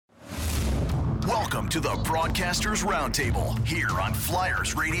Welcome to the Broadcasters Roundtable here on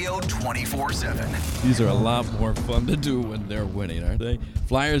Flyers Radio 24/7. These are a lot more fun to do when they're winning, aren't they?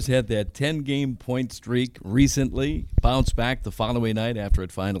 Flyers had that 10-game point streak recently, bounced back the following night after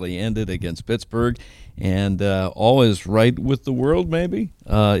it finally ended against Pittsburgh, and all is right with the world, maybe?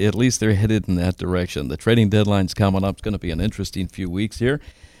 At least they're headed in that direction. The trading deadline's coming up. It's going to be an interesting few weeks here.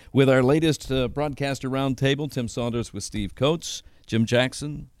 With our latest Broadcaster Roundtable, Tim Saunders with Steve Coates, Jim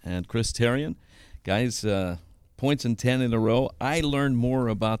Jackson, and Chris Therien. Guys, points in 10 in a row. I learned more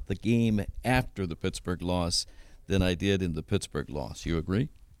about the game after the Pittsburgh loss than I did in the Pittsburgh loss. You agree?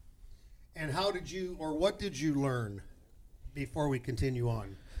 And how did you, or what did you learn before we continue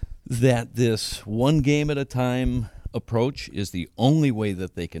on? That this one game at a time approach is the only way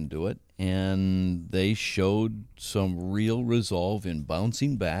that they can do it, and they showed some real resolve in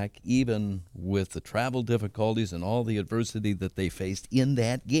bouncing back, even with the travel difficulties and all the adversity that they faced in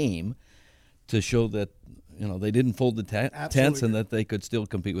that game, to show that they didn't fold the tents and that they could still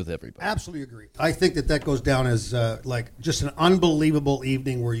compete with everybody. Absolutely agree. I think that goes down as like just an unbelievable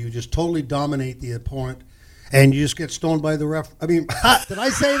evening where you just totally dominate the opponent. And you just get stoned by the ref. I mean, did I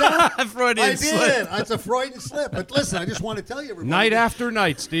say that? Freudian slip. It's a Freudian slip. But listen, I just want to tell you, everybody. Night after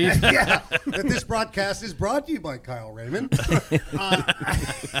night, Steve. Yeah, that this broadcast is brought to you by Kyle Raymond.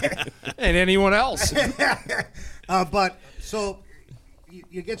 And anyone else. But so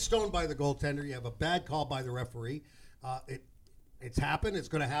you get stoned by the goaltender. You have a bad call by the referee. It's happened. It's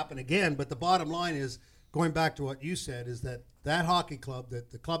going to happen again. But the bottom line is, going back to what you said, is that hockey club,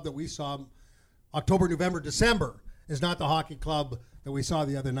 the club that we saw October, November, December, is not the hockey club that we saw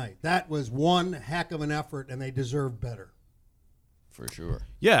the other night. That was one heck of an effort, and they deserve better. For sure.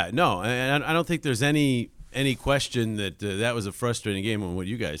 Yeah, no, and I don't think there's any question that that was a frustrating game. And what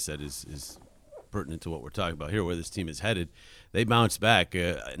you guys said is pertinent to what we're talking about here, where this team is headed. They bounced back.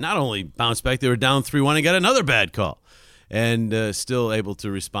 Not only bounced back, they were down 3-1 and got another bad call, and still able to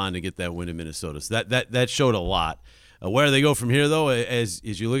respond and get that win in Minnesota. So that showed a lot. Where they go from here, though, as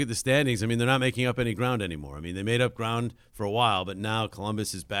you look at the standings, I mean, they're not making up any ground anymore. I mean, they made up ground for a while, but now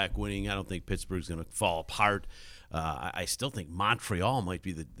Columbus is back winning. I don't think Pittsburgh's going to fall apart. I still think Montreal might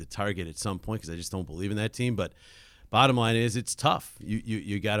be the target at some point because I just don't believe in that team. But bottom line is it's tough.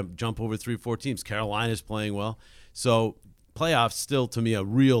 You got to jump over 3-4 teams. Carolina's playing well. So playoffs still, to me, a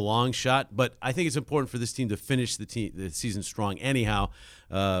real long shot. But I think it's important for this team to finish the season strong anyhow.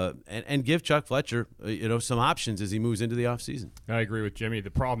 And give Chuck Fletcher, some options as he moves into the offseason. I agree with Jimmy.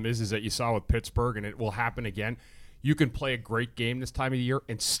 The problem is that you saw with Pittsburgh, and it will happen again. You can play a great game this time of the year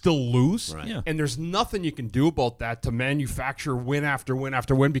and still lose. Right. Yeah. And there's nothing you can do about that to manufacture win after win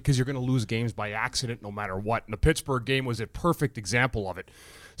after win, because you're going to lose games by accident no matter what. And the Pittsburgh game was a perfect example of it.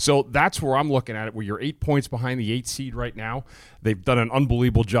 So that's where I'm looking at it, where you're 8 points behind the 8th seed right now. They've done an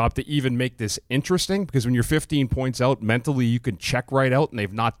unbelievable job to even make this interesting, because when you're 15 points out, mentally you can check right out, and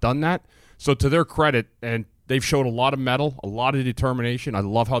they've not done that. So to their credit, and they've showed a lot of mettle, a lot of determination. I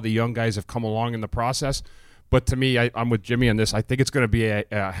love how the young guys have come along in the process. But to me, I'm with Jimmy on this. I think it's going to be a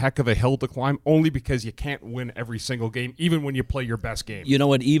heck of a hill to climb, only because you can't win every single game, even when you play your best game. You know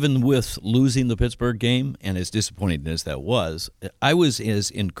what? Even with losing the Pittsburgh game, and as disappointing as that was, I was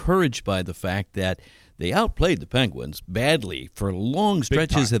as encouraged by the fact that they outplayed the Penguins badly for long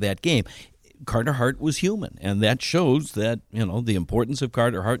stretches of that game. Carter Hart was human, and that shows that, the importance of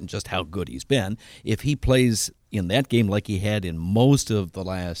Carter Hart and just how good he's been. If he plays in that game like he had in most of the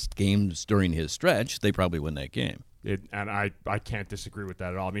last games during his stretch, they probably win that game. And I can't disagree with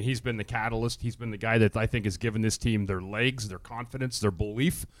that at all. I mean, he's been the catalyst. He's been the guy that I think has given this team their legs, their confidence, their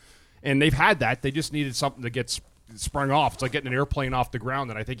belief. And they've had that. They just needed something to get sprung off. It's like getting an airplane off the ground,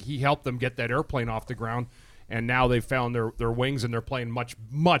 and I think he helped them get that airplane off the ground. And now they've found their wings, and they're playing much,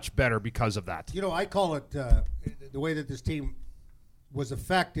 much better because of that. I call it the way that this team was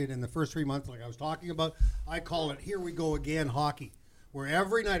affected in the first 3 months, like I was talking about. I call it here we go again hockey, where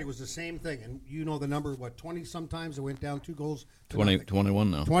every night it was the same thing. And the number, 20 sometimes it went down 2 goals.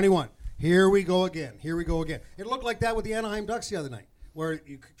 21 now. 21. Here we go again. Here we go again. It looked like that with the Anaheim Ducks the other night, where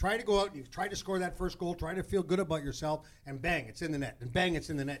you try to go out, you try to score that first goal, try to feel good about yourself, and bang, it's in the net. And bang, it's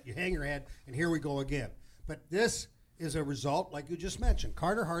in the net. You hang your head, and here we go again. But this is a result, like you just mentioned.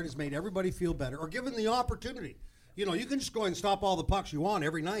 Carter Hart has made everybody feel better, or given the opportunity. You can just go and stop all the pucks you want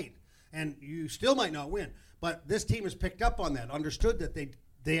every night, and you still might not win. But this team has picked up on that, understood that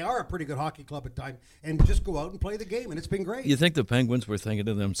they are a pretty good hockey club at times, and just go out and play the game, and it's been great. You think the Penguins were thinking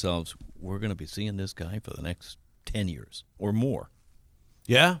to themselves, we're going to be seeing this guy for the next 10 years or more?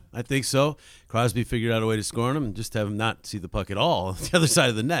 Yeah, I think so. Crosby figured out a way to score him and just have him not see the puck at all on the other side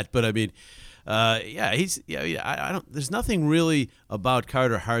of the net. But, I mean, I don't. There's nothing really about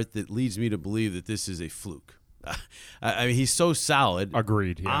Carter Hart that leads me to believe that this is a fluke. I mean, he's so solid.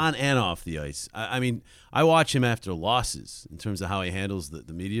 Agreed. Yeah. On and off the ice. I mean, I watch him after losses in terms of how he handles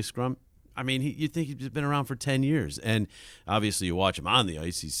the media scrum. I mean, you'd think he's been around for 10 years. And obviously you watch him on the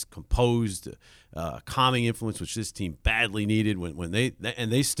ice. He's composed, calming influence, which this team badly needed when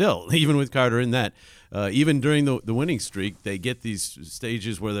they still, even with Carter in that, even during the winning streak, they get these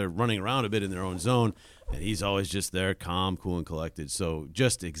stages where they're running around a bit in their own zone, and he's always just there, calm, cool, and collected. So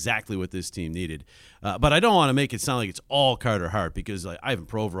just exactly what this team needed. But I don't want to make it sound like it's all Carter Hart, because Ivan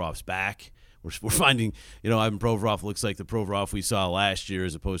Provorov's back. We're finding, Ivan Provorov looks like the Provorov we saw last year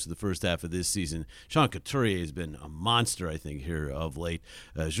as opposed to the first half of this season. Sean Couturier has been a monster, I think, here of late.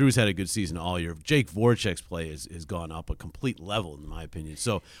 Drew's had a good season all year. Jake Voracek's play has gone up a complete level, in my opinion.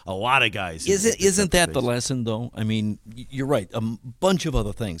 So a lot of guys. Isn't that the lesson, though? I mean, you're right. A bunch of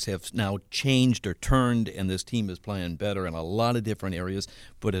other things have now changed or turned, and this team is playing better in a lot of different areas,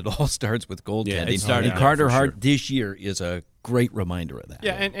 but it all starts with goaltending. Yeah, it started and Carter Hart this year is a great reminder of that.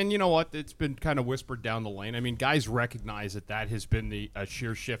 Yeah, and you know what? It's been kind of whispered down the lane. I mean, guys recognize that has been a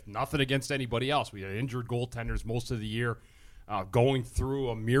sheer shift. Nothing against anybody else. We had injured goaltenders most of the year, going through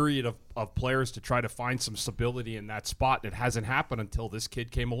a myriad of players to try to find some stability in that spot. It hasn't happened until this kid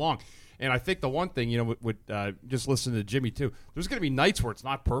came along. And I think the one thing, just listen to Jimmy too, there's going to be nights where it's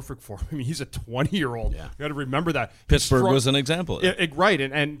not perfect for him. I mean, he's a 20-year-old. Yeah. You got to remember that. Pittsburgh was an example of that. Right,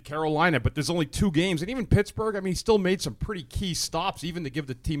 and Carolina, but there's only 2 games. And even Pittsburgh, I mean, he still made some pretty key stops, even to give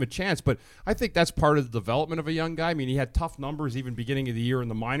the team a chance. But I think that's part of the development of a young guy. I mean, he had tough numbers even beginning of the year in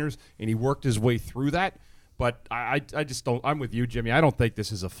the minors, and he worked his way through that. But I just don't – I'm with you, Jimmy. I don't think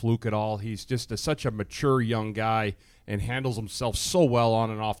this is a fluke at all. He's just such a mature young guy and handles himself so well on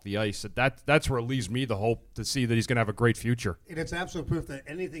and off the ice that's where it leaves me the hope to see that he's going to have a great future. And it's absolute proof that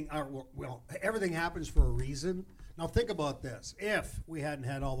everything happens for a reason. Now think about this. If we hadn't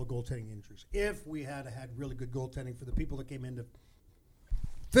had all the goaltending injuries, if we had had really good goaltending for the people that came in to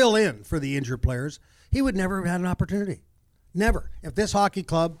fill in for the injured players, he would never have had an opportunity. Never. If this hockey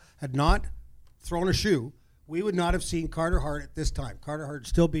club had not thrown a shoe, we would not have seen Carter Hart at this time. Carter Hart would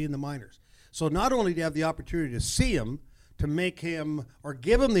still be in the minors. So not only do you have the opportunity to see him, to make him or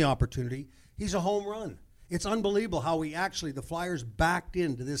give him the opportunity, he's a home run. It's unbelievable how the Flyers backed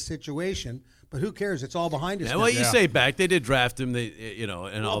into this situation, but who cares? It's all behind us. Yeah, well, you say back. They did draft him,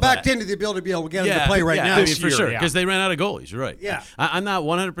 and all backed that. into the ability to be able to get him to play now. I mean, for sure, because they ran out of goalies. You're right. Yeah. I'm not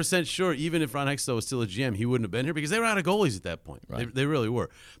 100% sure, even if Ron Hextall was still a GM, he wouldn't have been here because they were out of goalies at that point. Right. They really were.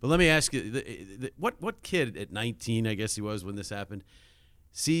 But let me ask you, what kid at 19, I guess he was when this happened,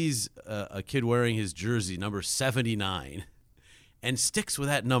 sees a kid wearing his jersey, number 79, and sticks with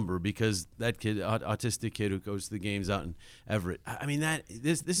that number because that kid, autistic kid who goes to the games out in Everett. I mean,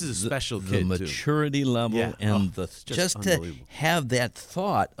 this is a special kid, the maturity level and just to have that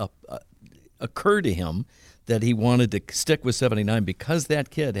thought occur to him that he wanted to stick with 79 because that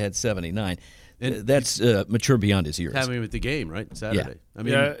kid had 79. And that's mature beyond his years. Having him at the game, right? Saturday. Yeah. I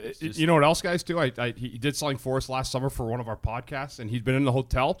mean, you know what else guys do? He did something for us last summer for one of our podcasts, and he'd been in the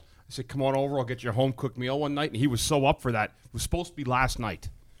hotel. I said, come on over, I'll get you a home-cooked meal one night. And he was so up for that. It was supposed to be last night.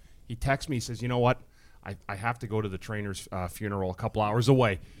 He texts me, he says, you know what? I have to go to the trainer's funeral a couple hours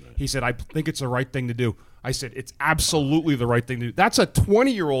away. Right. He said, I think it's the right thing to do. I said, it's absolutely the right thing to do. That's a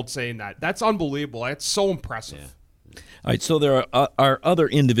 20-year-old saying that. That's unbelievable. That's so impressive. Yeah. All right, so there are other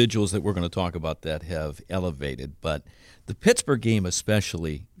individuals that we're going to talk about that have elevated, but the Pittsburgh game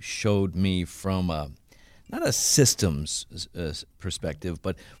especially showed me from not a systems perspective,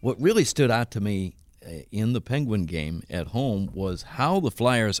 but what really stood out to me in the Penguin game at home was how the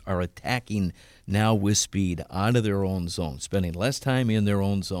Flyers are attacking now with speed out of their own zone, spending less time in their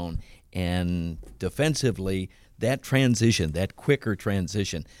own zone, and defensively that transition, that quicker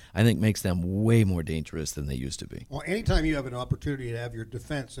transition, I think makes them way more dangerous than they used to be. Well, anytime you have an opportunity to have your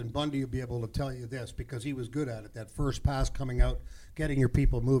defense, and Bundy will be able to tell you this because he was good at it, that first pass coming out, getting your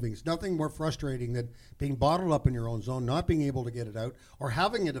people moving. It's nothing more frustrating than being bottled up in your own zone, not being able to get it out, or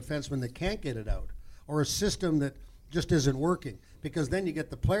having a defenseman that can't get it out, or a system that just isn't working. Because then you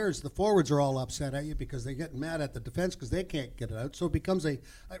get the players, the forwards are all upset at you because they're getting mad at the defense because they can't get it out. So it becomes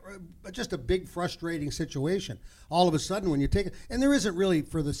just a big frustrating situation. All of a sudden when you take it, and there isn't really,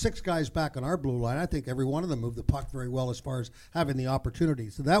 for the 6 guys back on our blue line, I think every one of them moved the puck very well as far as having the opportunity.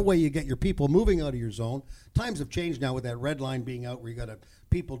 So that way you get your people moving out of your zone. Times have changed now with that red line being out where you got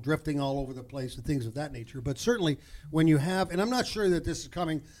people drifting all over the place and things of that nature. But certainly when you have, and I'm not sure that this is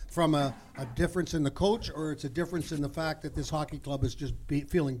coming from a difference in the coach or it's a difference in the fact that this hockey club is just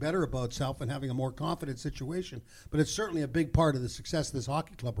feeling better about itself and having a more confident situation. But it's certainly a big part of the success of this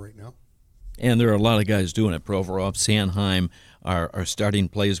hockey club right now. And there are a lot of guys doing it. Provorov, Sanheim are starting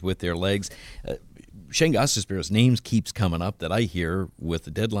plays with their legs. Shane Gostisbehere's names keeps coming up that I hear with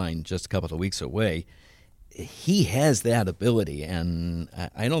the deadline just a couple of weeks away. He has that ability, and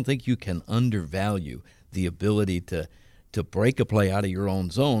I don't think you can undervalue the ability to break a play out of your own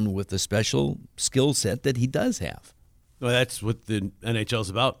zone with the special skill set that he does have. Well, that's what the NHL is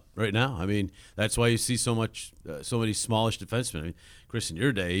about right now. I mean, that's why you see so many smallish defensemen. I mean, Chris, in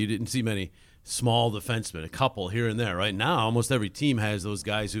your day, you didn't see many small defensemen, a couple here and there. Right now, almost every team has those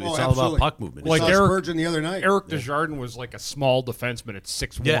guys who it's all about puck movement. Like Spurgeon the other night. Eric Desjardins was like a small defenseman at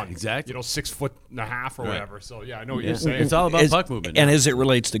 6'1". Yeah, exactly. 6'1.5" or right. whatever. So, I know what you're saying. It's all about puck movement. And as it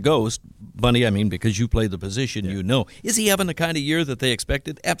relates to Ghost, Bunny, I mean, because you play the position, you know. Is he having the kind of year that they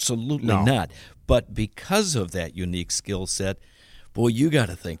expected? Absolutely not. But because of that unique skill set, boy, you got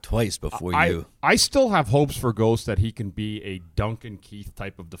to think twice before you. I still have hopes for Ghost that he can be a Duncan Keith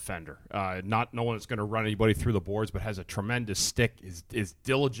type of defender. Not no one that's going to run anybody through the boards, but has a tremendous stick, is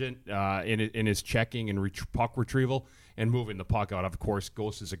diligent in his checking and puck retrieval and moving the puck out. Of course,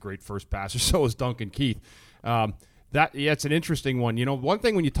 Ghost is a great first passer. So is Duncan Keith. It's an interesting one. One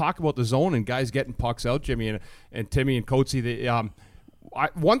thing when you talk about the zone and guys getting pucks out, Jimmy and Timmy and Coatsy,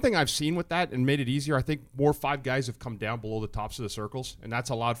 one thing I've seen with that and made it easier, I think more 5 guys have come down below the tops of the circles, and that's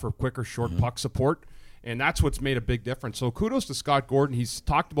allowed for quicker, short puck support, and that's what's made a big difference. So kudos to Scott Gordon. He's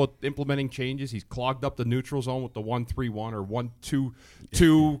talked about implementing changes. He's clogged up the neutral zone with the 1-3-1 or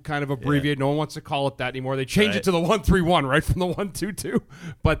 1-2-2 kind of abbreviated. No one wants to call it that anymore. They changed it to the 1-3-1, right, from the 1-2-2.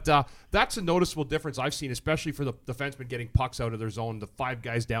 But that's a noticeable difference I've seen, especially for the defensemen getting pucks out of their zone, the 5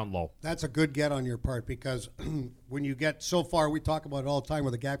 guys down low. That's a good get on your part because when you get so far, we talk about it all the time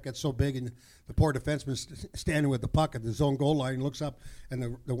where the gap gets so big and the poor defenseman standing with the puck at the zone goal line, looks up,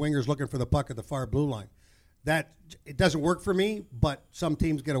 and the winger's looking for the puck at the far blue line. That it doesn't work for me, but some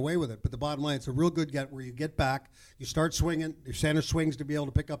teams get away with it. But the bottom line, it's a real good get where you get back, you start swinging, your center swings to be able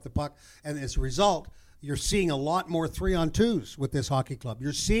to pick up the puck, and as a result, you're seeing a lot more 3-on-2s with this hockey club.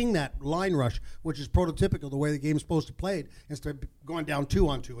 You're seeing that line rush, which is prototypical the way the game's supposed to play, instead of going down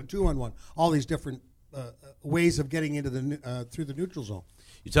 2-on-2 and 2-on-1. All these different ways of getting into the through the neutral zone.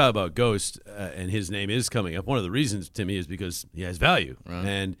 You talk about Ghost, and his name is coming up. One of the reasons, Timmy, is because he has value. Right.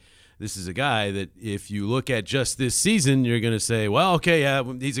 And this is a guy that if you look at just this season, you're going to say, well, okay, yeah,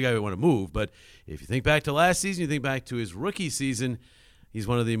 he's a guy we want to move. But if you think back to last season, you think back to his rookie season, he's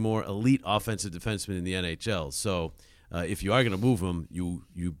one of the more elite offensive defensemen in the NHL. So if you are going to move him, you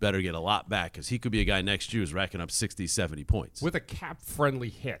better get a lot back because he could be a guy next year who's racking up 60, 70 points. With a cap-friendly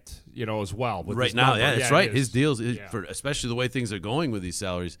hit, as well. With right now, that's right. His deals, for especially the way things are going with these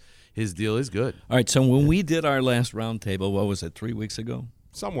salaries, his deal is good. All right, so when we did our last roundtable, what was it, 3 weeks ago?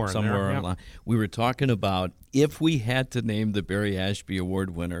 Somewhere along. We were talking about if we had to name the Barry Ashby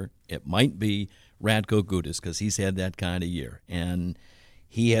Award winner, it might be Radko Gudas because he's had that kind of year. And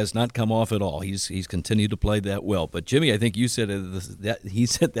he has not come off at all. He's continued to play that well. But, Jimmy, I think you said that he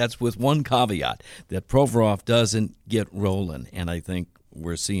said that's with one caveat, that Provorov doesn't get rolling. And I think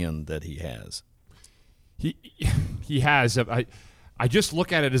we're seeing that he has. He has. I just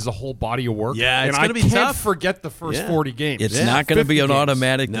look at it as a whole body of work. Yeah, it's going to be tough. tough. I can't forget the first 40 games. It's not going to be an 50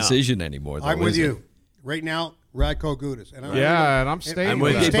 automatic decision anymore, though, I'm with is you. it? Right now, Radko Gudas. And I'm staying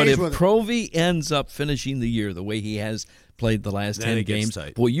with that. But if Provy ends up finishing the year the way he has played the last 10 games,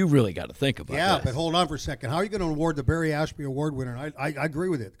 boy, you really got to think about that. Yeah, but hold on for a second. How are you going to award the Barry Ashby Award winner? I agree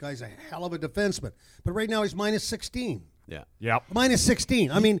with it. The guy's a hell of a defenseman. But right now he's minus 16. Yeah. Yep. Minus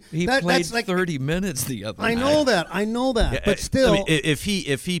 16. I mean, he played that's like 30 minutes the other night. I know that. Yeah, but still, I mean, if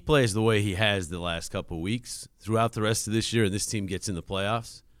he plays the way he has the last couple of weeks throughout the rest of this year, and this team gets in the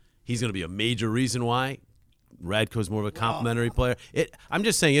playoffs, he's going to be a major reason why. Radko's more of a complimentary player. I'm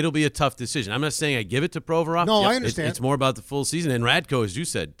just saying it'll be a tough decision. I'm not saying I give it to Provorov. No, I understand. It's more about the full season. And Radko, as you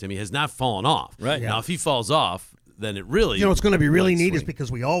said, Timmy, has not fallen off. Right. Now, if he falls off, then it really what's going to be really neat is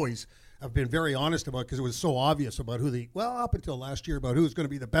because we always have been very honest about, because it was so obvious about up until last year, about who's going to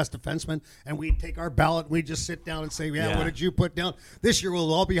be the best defenseman, and we'd take our ballot and we'd just sit down and say, what did you put down? This year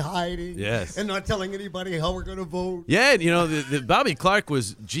we'll all be hiding and not telling anybody how we're going to vote. Yeah, the Bobby Clarke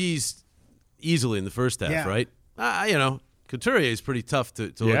was G's easily in the first half, right? Couturier is pretty tough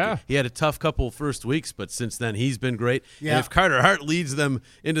to look at. He had a tough couple first weeks, but since then he's been great. Yeah. And if Carter Hart leads them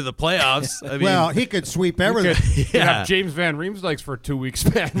into the playoffs, I mean, he could sweep everything. You have James Van Riemsdyk's for a 2-week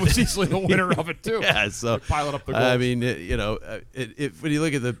span was easily the winner of it too. Yeah, so piling up the goals. I mean, when you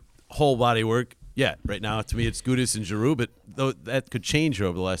look at the whole body work, right now to me it's Gudas and Giroux, but that could change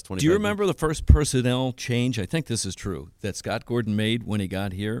over the last 20 years. Do you remember the first personnel change? I think this is true that Scott Gordon made when he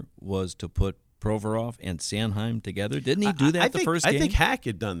got here was to put Provorov and Sanheim together? Didn't he do that I the think, first game? I think Hack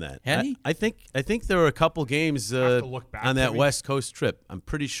had done that. Had he? I think there were a couple games to look back, on that maybe. West Coast trip. I'm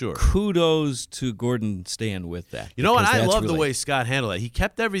pretty sure. Kudos to Gordon staying with that. You know what? because I that's love the really- way Scott handled it. He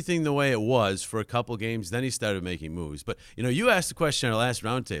kept everything the way it was for a couple games. Then he started making moves. But, you asked the question at our last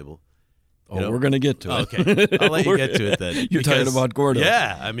roundtable. Oh, we're going to get to it. Okay. I'll let you get to it then. You're talking Because- about Gordo.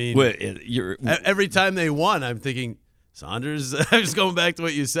 Yeah. I mean, Well, every time they won, I'm thinking, Saunders, I was going back to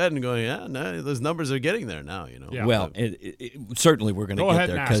what you said and going, yeah, no, those numbers are getting there now, Yeah. well, certainly we're going to Go get ahead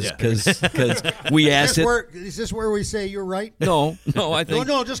there and ask. because we asked it. Is this where we say you're right? No, I think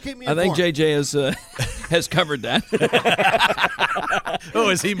No, just keep me I think informed. JJ has covered that. Oh,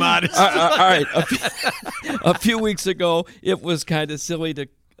 is he modest? All right, a few weeks ago, it was kind of silly to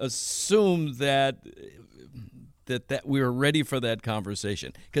assume that we were ready for that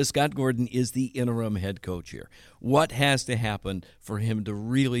conversation because Scott Gordon is the interim head coach here. What has to happen for him to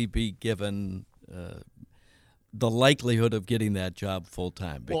really be given the likelihood of getting that job full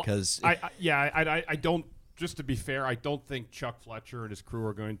time? Because I don't. Just to be fair, I don't think Chuck Fletcher and his crew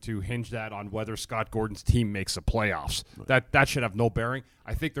are going to hinge that on whether Scott Gordon's team makes the playoffs. That should have no bearing.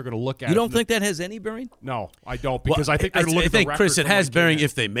 I think they're going to look at you it. don't think that has any bearing? No, I don't, because I think they're going to look at the record Chris, it from has when bearing came in.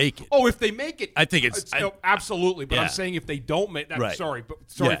 if they make it. Oh, if they make it, I think it's- absolutely. But Yeah. I'm saying if they don't make that, Right. sorry,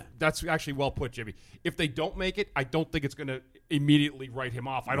 Yeah. that's actually well put, Jimmy. If they don't make it, I don't think it's going to immediately write him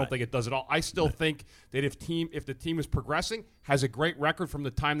off. I don't think it does at all. I still think that if the team is progressing, has a great record from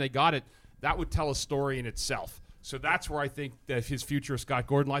the time they got it, that would tell a story in itself. So that's where I think that his future, Scott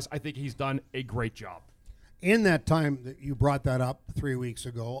Gordon, lies. I think he's done a great job. In that time that you brought that up 3 weeks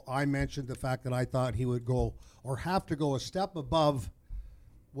ago, I mentioned the fact that I thought he would go or have to go a step above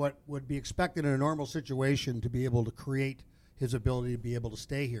what would be expected in a normal situation to be able to create his ability to be able to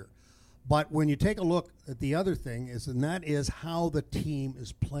stay here. But when you take a look at the other thing and that is how the team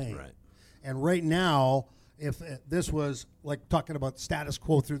is playing. Right. And right now, if this was like talking about status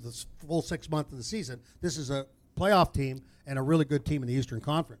quo through the full 6 months of the season, this is a playoff team and a really good team in the Eastern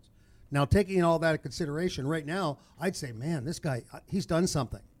Conference. Now, taking all that into consideration, right now, I'd say, man, this guy, he's done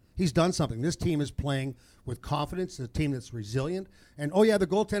something. He's done something. This team is playing with confidence, a team that's resilient. And, oh, yeah, the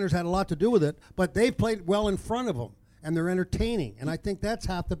goaltenders had a lot to do with it, but they've played well in front of them, and they're entertaining. And I think that's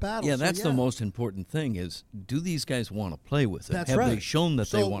half the battle. Yeah, So, that's the most important thing is, do these guys want to play with it? That's Have right. they shown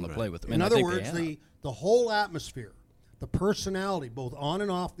that they So, want to play with it? In And I other think they words, have. the whole atmosphere, the personality, both on and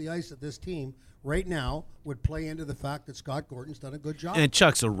off the ice of this team right now would play into the fact that Scott Gordon's done a good job. And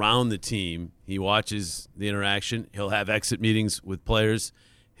Chuck's around the team. He watches the interaction. He'll have exit meetings with players.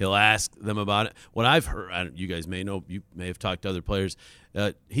 He'll ask them about it. What I've heard, you guys may know, you may have talked to other players.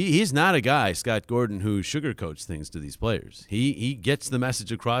 He's not a guy, Scott Gordon, who sugarcoats things to these players. He gets the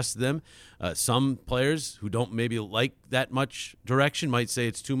message across to them. Some players who don't maybe like that much direction might say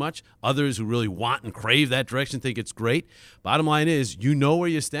it's too much. Others who really want and crave that direction think it's great. Bottom line is, you know where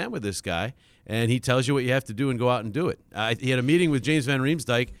you stand with this guy, and he tells you what you have to do and go out and do it. He had a meeting with James Van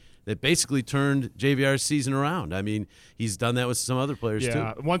Riemsdyk that basically turned JVR's season around. I mean, he's done that with some other players too.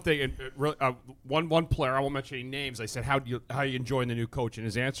 One thing, and one player, I won't mention any names. I said, "How you enjoying the new coach?" And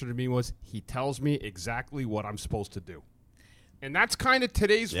his answer to me was, "He tells me exactly what I'm supposed to do." And that's kind of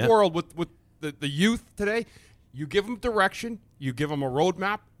today's world with the youth today. You give them direction, you give them a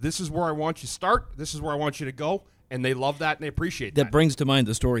roadmap. This is where I want you to start. This is where I want you to go. And they love that and they appreciate that. That brings to mind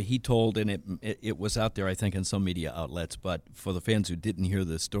the story he told, and it was out there, I think, in some media outlets. But for the fans who didn't hear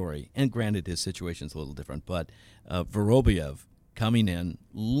this story, and granted his situation's a little different, but Vorobiev coming in,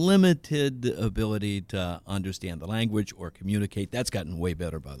 limited ability to understand the language or communicate. That's gotten way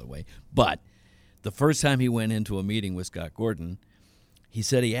better, by the way. But the first time he went into a meeting with Scott Gordon, he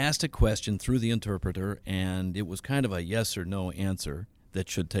said he asked a question through the interpreter, and it was kind of a yes or no answer that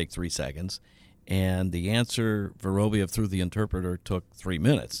should take 3 seconds. And the answer, Vorobiev through the interpreter, took 3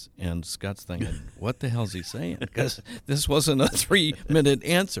 minutes. And Scott's thinking, what the hell's he saying? Because this wasn't a 3-minute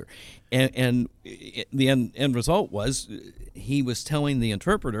answer. And the end result was he was telling the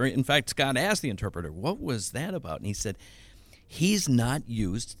interpreter, in fact, Scott asked the interpreter, what was that about? And he said, he's not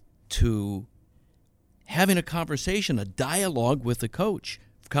used to having a conversation, a dialogue with the coach.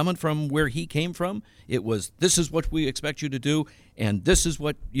 Coming from where he came from, it was, this is what we expect you to do, and this is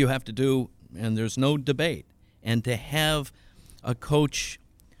what you have to do, and there's no debate. And to have a coach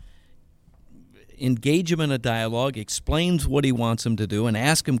engage him in a dialogue, explains what he wants him to do, and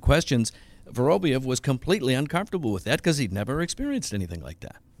ask him questions, Vorobiev was completely uncomfortable with that because he'd never experienced anything like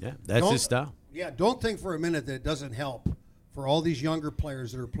that. Yeah, that's his style. Yeah, don't think for a minute that it doesn't help for all these younger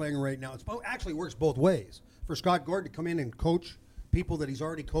players that are playing right now. It actually works both ways. For Scott Gordon to come in and coach people that he's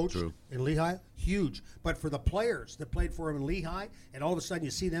already coached in Lehigh, huge. But for the players that played for him in Lehigh, and all of a sudden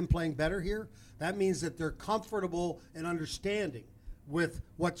you see them playing better here, that means that they're comfortable and understanding with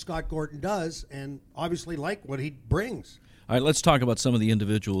what Scott Gordon does, and obviously like what he brings. All right, let's talk about some of the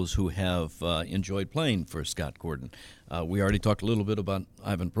individuals who have enjoyed playing for Scott Gordon. We already talked a little bit about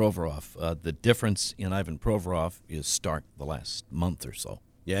Ivan Provorov. The difference in Ivan Provorov is stark the last month or so.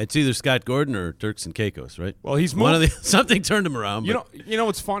 Yeah, it's either Scott Gordon or Turks and Caicos, right? Well, he's one of the something turned him around. You know,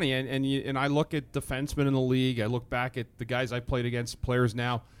 it's funny, and I look at defensemen in the league. I look back at the guys I played against, players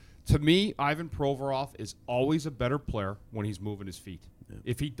now. To me, Ivan Provorov is always a better player when he's moving his feet. Yeah.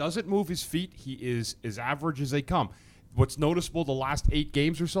 If he doesn't move his feet, he is as average as they come. What's noticeable the last 8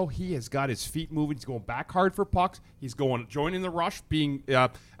 games or so, he has got his feet moving. He's going back hard for pucks. He's joining the rush, being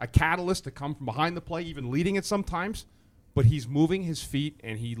a catalyst to come from behind the play, even leading it sometimes. But he's moving his feet,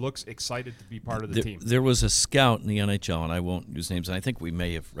 and he looks excited to be part of the team. There was a scout in the NHL, and I won't use names, and I think we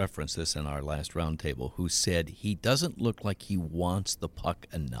may have referenced this in our last roundtable, who said he doesn't look like he wants the puck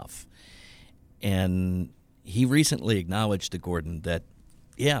enough. And he recently acknowledged to Gordon that,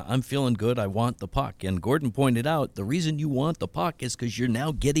 yeah, I'm feeling good. I want the puck. And Gordon pointed out the reason you want the puck is because you're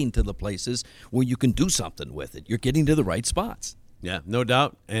now getting to the places where you can do something with it. You're getting to the right spots. Yeah, no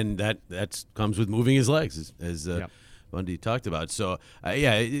doubt. And that comes with moving his legs, as Bundy talked about. So,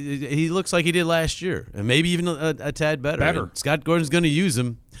 he looks like he did last year, and maybe even a tad better. And Scott Gordon's going to use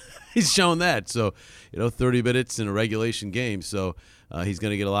him. He's shown that. So, 30 minutes in a regulation game. So, he's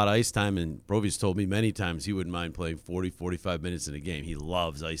going to get a lot of ice time, and Provy's told me many times he wouldn't mind playing 40, 45 minutes in a game. He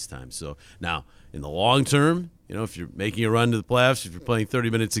loves ice time. So, now, in the long term, if you're making a run to the playoffs, if you're playing 30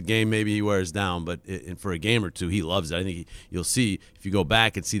 minutes a game, maybe he wears down. But for a game or two, he loves it. I think you'll see, if you go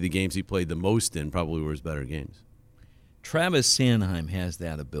back and see the games he played the most in, probably were his better games. Travis Sanheim has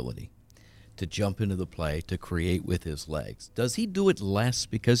that ability to jump into the play, to create with his legs. Does he do it less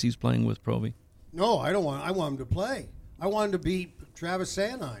because he's playing with Provy? No, I don't want. I want him to play. I want him to be Travis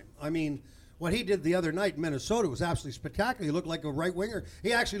Sanheim. I mean, what he did the other night in Minnesota was absolutely spectacular. He looked like a right winger.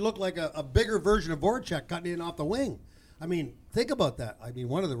 He actually looked like a bigger version of Voracek cutting in off the wing. I mean, think about that. I mean,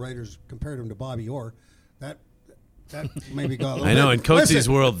 one of the writers compared him to Bobby Orr. That maybe got a little I know, bit. in Coates's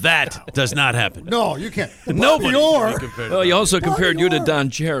world, that does not happen. No, you can't. Nobody. Well, he also compared you to Don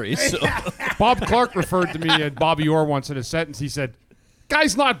Cherry. So. Bob Clark referred to me and Bobby Orr once in a sentence. He said,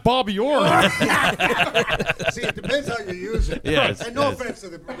 "Guy's not Bobby Orr." See, it depends how you use it. Yes, and no offense to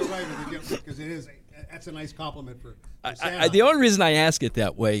the writer, because it is. That's a nice compliment for the only reason I ask it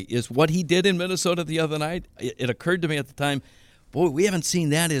that way is what he did in Minnesota the other night. It occurred to me at the time, boy, we haven't seen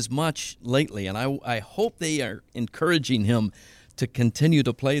that as much lately, and I hope they are encouraging him to continue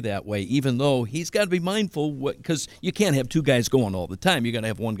to play that way, even though he's got to be mindful, because you can't have 2 guys going all the time. You got to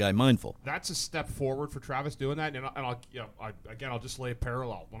have 1 guy mindful. That's a step forward for Travis doing that, and I'll just lay a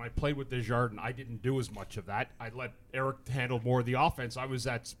parallel. When I played with Desjardins, I didn't do as much of that. I let Eric handle more of the offense. I was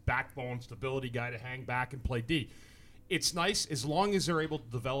that backbone stability guy to hang back and play D. It's nice as long as they're able to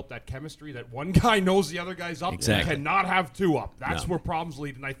develop that chemistry that one guy knows the other guy's up. Exactly. You cannot have 2 up. That's where problems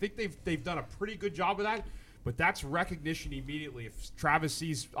lead, and I think they've done a pretty good job of that. But that's recognition immediately. If Travis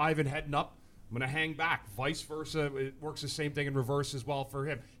sees Ivan heading up, I'm going to hang back. Vice versa, it works the same thing in reverse as well for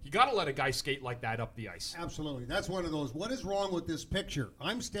him. You got to let a guy skate like that up the ice. Absolutely. That's one of those. What is wrong with this picture?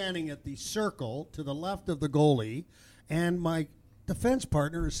 I'm standing at the circle to the left of the goalie, and my defense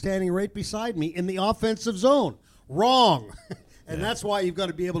partner is standing right beside me in the offensive zone. Wrong. And that's why you've got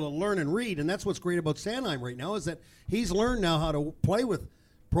to be able to learn and read. And that's what's great about Sanheim right now, is that he's learned now how to play with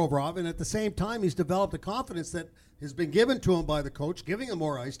Provorov, and at the same time, he's developed a confidence that has been given to him by the coach, giving him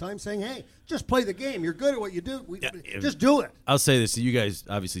more ice time, saying, hey, just play the game. You're good at what you do. Just do it. I'll say this. You guys,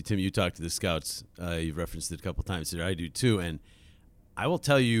 obviously, Tim, you talked to the scouts. You've referenced it a couple times here. I do, too. And I will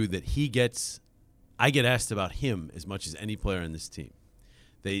tell you that I get asked about him as much as any player on this team.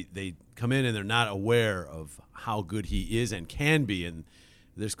 They come in and they're not aware of how good he is and can be, and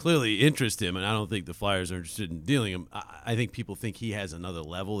there's clearly interest in him, and I don't think the Flyers are interested in dealing him. I think people think he has another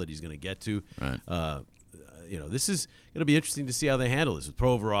level that he's going to get to. Right. This is going to be interesting to see how they handle this with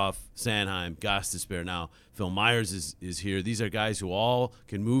Provorov, Sanheim, Gostisbehere. Now, Phil Myers is here. These are guys who all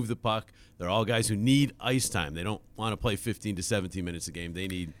can move the puck. They're all guys who need ice time. They don't want to play 15 to 17 minutes a game. They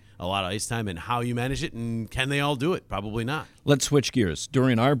need a lot of ice time, and how you manage it, and can they all do it? Probably not. Let's switch gears.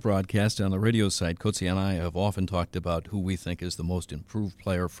 During our broadcast on the radio side, Coatsy and I have often talked about who we think is the most improved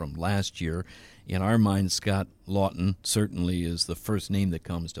player from last year. In our mind, Scott Laughton certainly is the first name that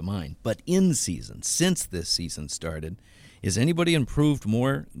comes to mind. But in season, since this season started, Is anybody improved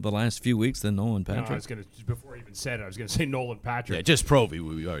more the last few weeks than Nolan No, Patrick? I was going to, before I even said it, I was going to say Nolan Patrick. Yeah, just Provy,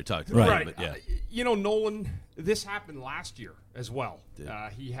 we already talked about. Right. But yeah. Nolan, this happened last year as well.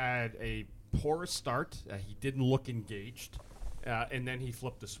 He had a porous start. He didn't look engaged. And then he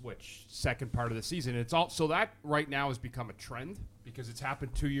flipped the switch second part of the season. It's all so that right now has become a trend because it's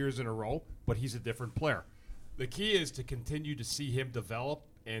happened 2 years in a row, but he's a different player. The key is to continue to see him develop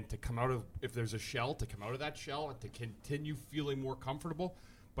and to come out of, if there's a shell, to come out of that shell and to continue feeling more comfortable.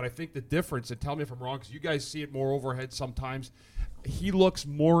 But I think the difference, and tell me if I'm wrong, because you guys see it more overhead sometimes, he looks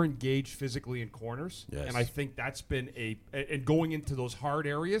more engaged physically in corners. Yes. And I think that's been and going into those hard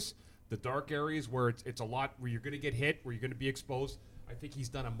areas, the dark areas where it's a lot, where you're going to get hit, where you're going to be exposed, I think he's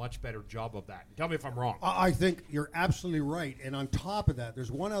done a much better job of that. Tell me if I'm wrong. I think you're absolutely right. And on top of that,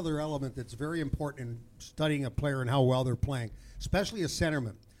 there's one other element that's very important in studying a player and how well they're playing, especially a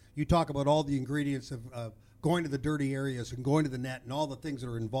centerman. You talk about all the ingredients of going to the dirty areas and going to the net and all the things that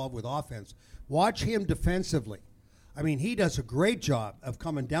are involved with offense. Watch him defensively. I mean, he does a great job of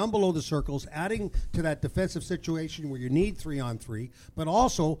coming down below the circles, adding to that defensive situation where you need 3-on-3. But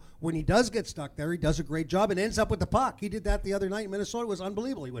also, when he does get stuck there, he does a great job and ends up with the puck. He did that the other night in Minnesota. It was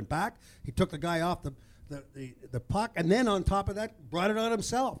unbelievable. He went back. He took the guy off the puck, and then on top of that, brought it on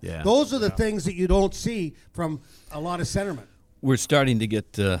himself. Yeah. Those are the things that you don't see from a lot of centermen. We're starting to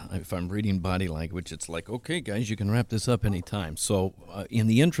get, if I'm reading body language, it's like, okay, guys, you can wrap this up anytime. So in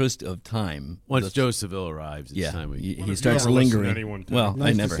the interest of time. Once Joe Seville arrives, it's time he starts never listened to lingering. anyone today. Well, Nice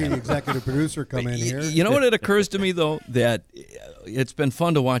I never to see the have. executive producer come in here. You know what? It occurs to me, though, that it's been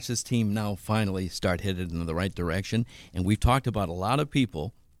fun to watch this team now finally start headed in the right direction. And we've talked about a lot of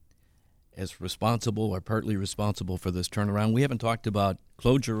people as responsible or partly responsible for this turnaround. We haven't talked about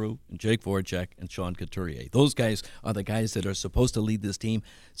Claude Giroux and Jake Voracek and Sean Couturier. Those guys are the guys that are supposed to lead this team.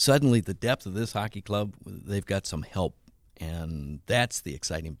 Suddenly, the depth of this hockey club, they've got some help, and that's the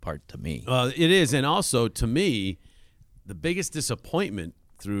exciting part to me. It is, and also, to me, the biggest disappointment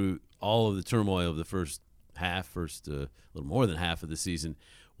through all of the turmoil of the first little more than half of the season,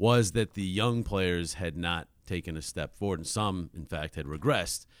 was that the young players had not taken a step forward, and some, in fact, had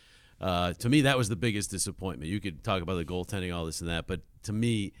regressed. To me, that was the biggest disappointment. You could talk about the goaltending, all this and that, but to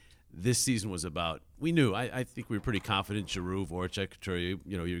me, this season was about, we knew, I think we were pretty confident, Giroux, Voracek, Couturier,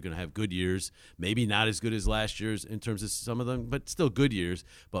 you're going to have good years, maybe not as good as last year's in terms of some of them, but still good years.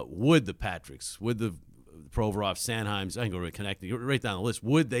 But would the Patricks, would the Provorov, Sanheims, I can go right down the list,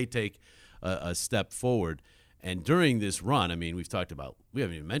 would they take a step forward? And during this run, I mean, we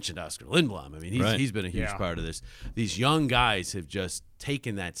haven't even mentioned Oscar Lindblom. I mean, he's been a huge part of this. These young guys have just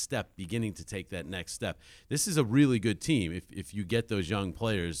taken that step, beginning to take that next step. This is a really good team if you get those young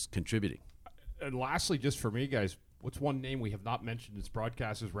players contributing. And lastly, just for me, guys, what's one name we have not mentioned in this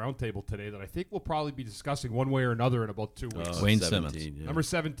broadcasters roundtable today that I think we'll probably be discussing one way or another in about 2 weeks? Wayne 17, Simmons. yeah. Number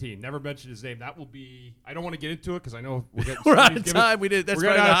 17. Never mentioned his name. That will be. I don't want to get into it because I know we're getting. We're out of time. That's we're probably getting the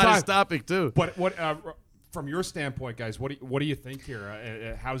out of hottest time. topic, too. But what? From your standpoint, guys, what do you think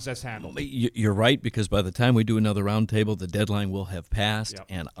here? How's this handled? You're right, because by the time we do another roundtable, the deadline will have passed, Yep.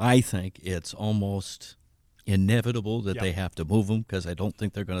 and I think it's almost inevitable that Yep. they have to move him, because I don't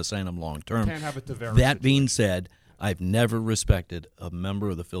think they're going to sign him long term. Can't have a Tavares That being said, I've never respected a member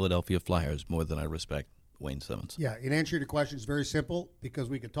of the Philadelphia Flyers more than I respect Wayne Simmons. Yeah, in answer to your question, it's very simple, because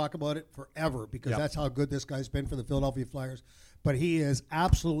we could talk about it forever, because that's how good this guy's been for the Philadelphia Flyers. But he is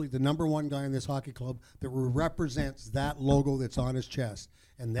absolutely the number one guy in this hockey club that represents that logo that's on his chest,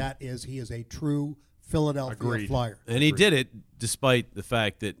 and that is he is a true Philadelphia Agreed. Flyer. And he did it despite the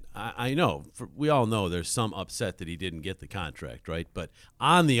fact that I know, we all know there's some upset that he didn't get the contract, right? But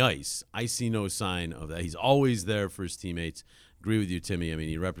on the ice, I see no sign of that. He's always there for his teammates. Agree with you, Timmy. I mean,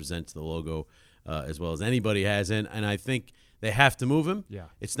 he represents the logo as well as anybody has, and I think they have to move him. Yeah.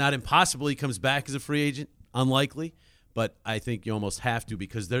 It's not impossible he comes back as a free agent, unlikely, but I think you almost have to,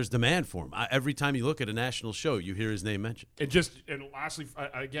 because there's demand for him. Every time you look at a national show, you hear his name mentioned. And lastly,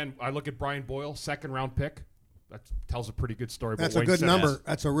 again, I look at Brian Boyle, second-round pick. That tells a pretty good story. That's about a good Wayne number. Simmons.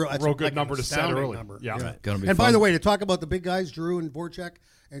 That's a real good like number an to set astounding early. number. Yeah. Right. Gonna be And by fun. the way, to talk about the big guys, Giroux and Voracek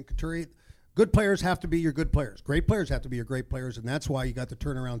and Couturier, good players have to be your good players. Great players have to be your great players, and that's why you got the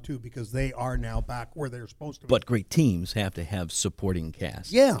turnaround too, because they are now back where they're supposed to be. But great teams have to have supporting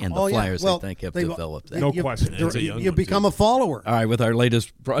cast. yeah, And the oh, yeah. Flyers, Well, I think, have they- developed that. No question. It's a young You one, become too. a follower. All right, with our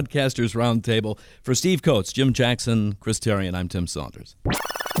latest Broadcasters Roundtable, for Steve Coates, Jim Jackson, Chris Therien, I'm Tim Saunders.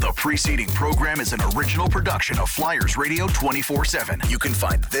 The preceding program is an original production of Flyers Radio 24/7. You can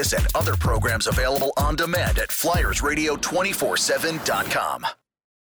find this and other programs available on demand at FlyersRadio247.com.